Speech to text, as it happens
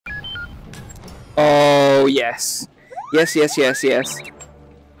Oh, yes. Yes, yes, yes, yes.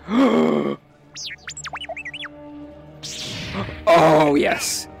 Oh,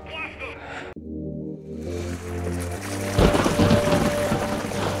 yes.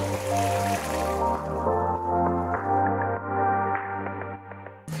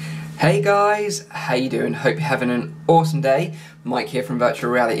 Hey guys, how you doing? Hope you're having an awesome day. Mike here from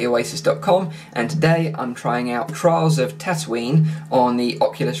virtualrealityoasis.com, and today I'm trying out Trials of Tatooine on the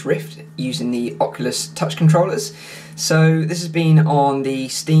Oculus Rift using the Oculus touch controllers. So this has been on the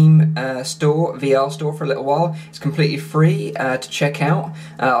Steam store, VR store, for a little while. It's completely free to check out.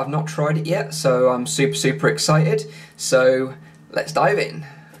 I've not tried it yet, so I'm super excited. So let's dive in.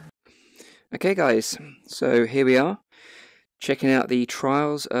 Okay guys, so here we are. Checking out the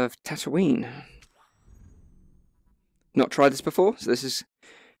Trials of Tatooine. Not tried this before, so this is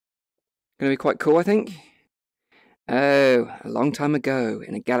going to be quite cool, I think. Oh, a long time ago,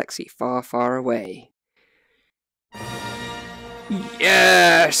 in a galaxy far away.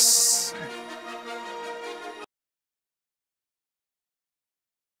 Yes!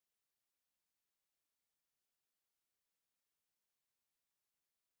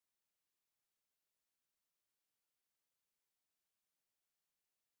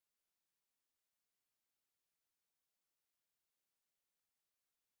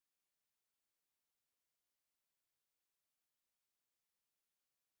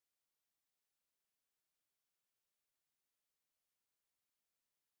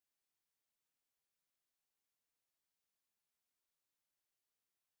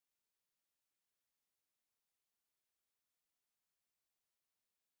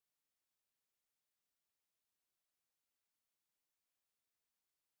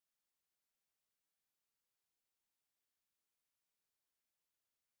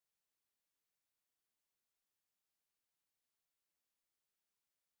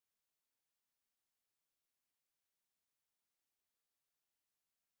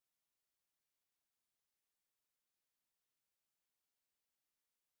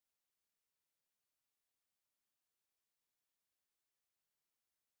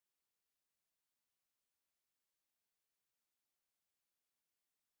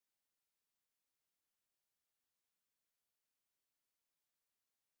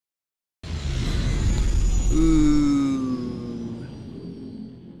 Ooh.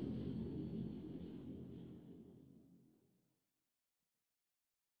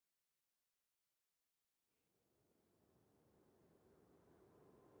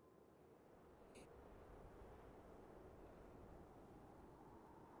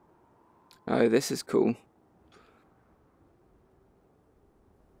 Oh, this is cool.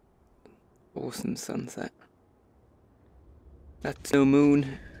 Awesome sunset. That's no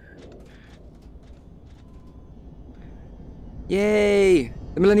moon. Yay!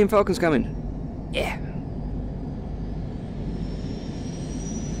 The Millennium Falcon's coming. Yeah.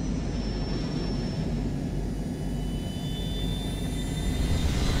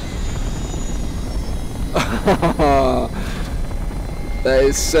 That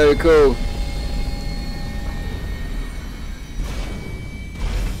is so cool.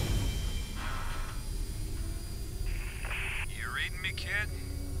 You reading me, kid?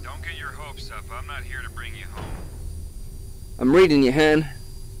 Don't get your hopes up. I'm not here to bring you home. I'm reading you, Han.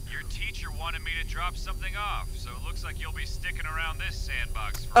 Your teacher wanted me to drop something off, so it looks like you'll be sticking around this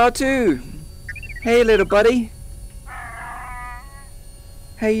sandbox for R2! Hey, little buddy.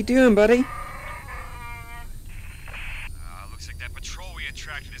 How you doing, buddy? looks like that patrol we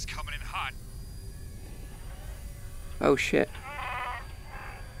attracted is coming in hot. Oh, shit.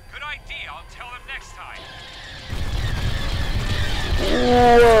 Good idea. I'll tell him next time.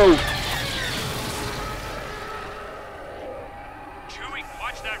 Whoa! Chewie,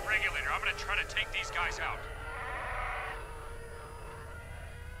 watch that regulator. I'm gonna try to take these guys out.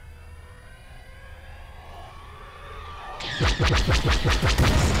 Alright,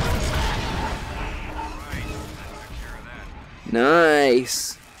 that took care of that.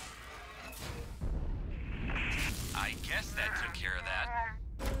 Nice. I guess that took care of that.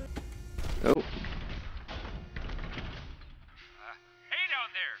 Oh. Hey down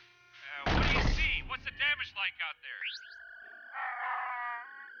there! What do you see? What's the damage like out there?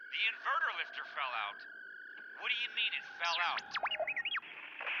 The inverter lifter fell out. What do you mean it fell out?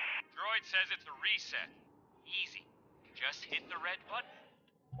 Droid says it's a reset. Easy. Just hit the red button.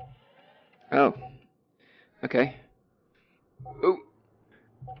 Oh. Okay. Oh.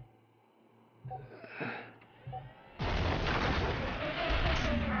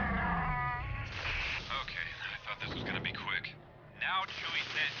 Okay, I thought this was gonna be quick. Now Chewie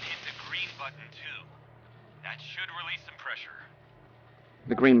says hit the green button too. That should release some pressure.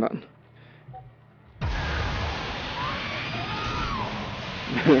 The green button.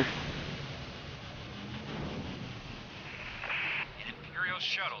 An Imperial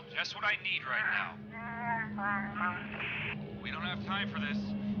shuttle, just what I need right now. We don't have time for this.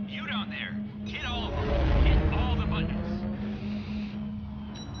 You down there, hit all of them. Hit all the buttons.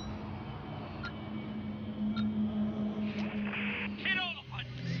 Hit all the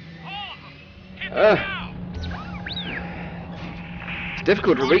buttons. All of them. Hit them now. It's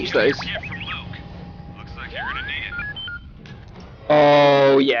difficult to reach those. Gift from Luke. Looks like you're gonna need it.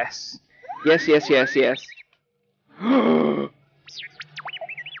 Oh, yes. Yes, yes, yes, yes.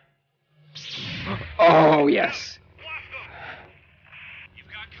 Oh, yes. You've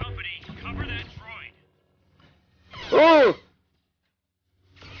got company. Cover that droid. Oh!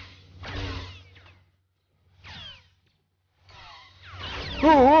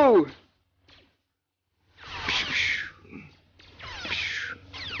 Oh, oh!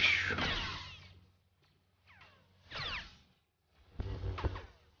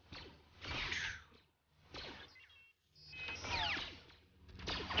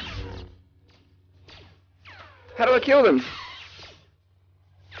 How do I kill them?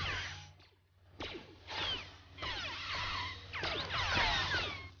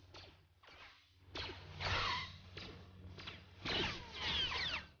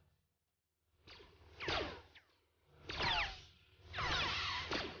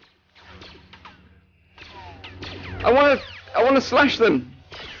 I wanna slash them.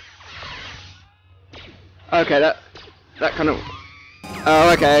 Okay, that kind of.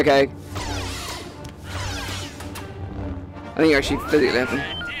 Oh, okay, okay. I think you actually physically have them.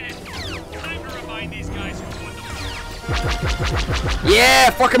 Time to remind these guys who won the war. Yeah,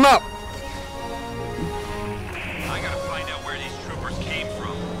 fuck him up. I gotta find out where these troopers came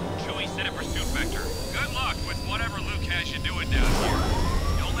from. Chewie set a pursuit vector. Good luck with whatever Luke has you doing down here.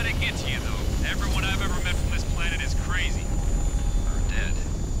 Don't let it get to you, though. Everyone I've ever met from this planet is crazy. Or dead.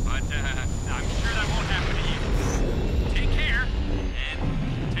 But, I'm sure that won't happen to you. Take care, and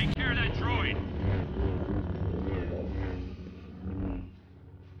take care of that droid.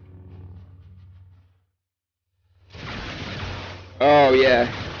 Oh yeah.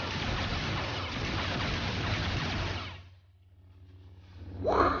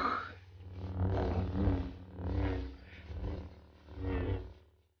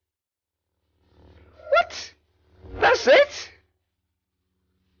 What? That's it?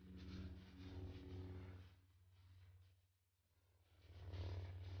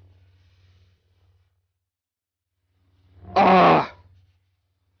 Ah.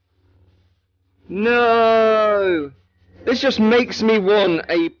 No. This just makes me want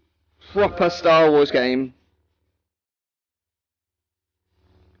a proper Star Wars game.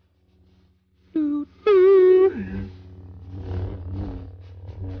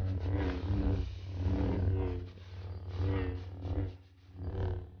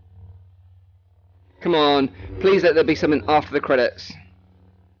 Come on, please let there be something after the credits.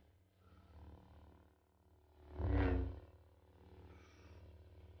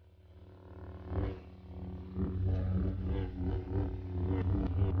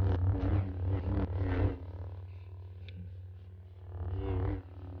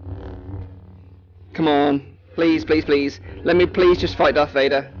 Come on, please, please, please. Let me please just fight Darth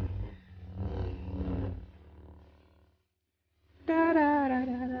Vader. Da, da, da, da,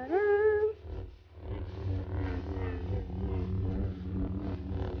 da, da.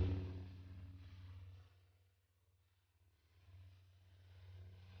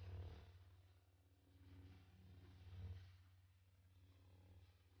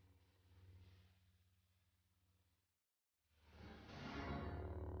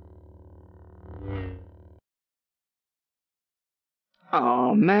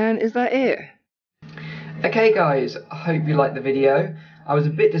 Oh man, is that it? Okay guys, I hope you liked the video. I was a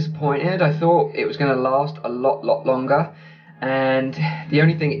bit disappointed. I thought it was going to last a lot longer, and the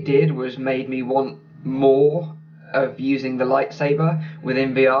only thing it did was made me want more of using the lightsaber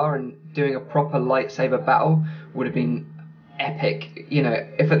within VR, and doing a proper lightsaber battle would have been epic. You know,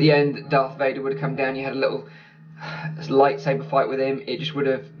 if at the end Darth Vader would have come down, you had a little lightsaber fight with him, it just would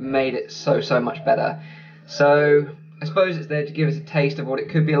have made it so much better. So I suppose it's there to give us a taste of what it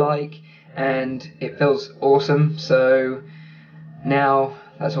could be like, and it feels awesome. So now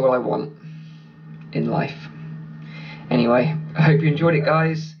that's all I want in life. Anyway, I hope you enjoyed it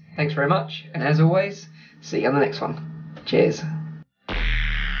guys. Thanks very much, and as always, see you on the next one. Cheers.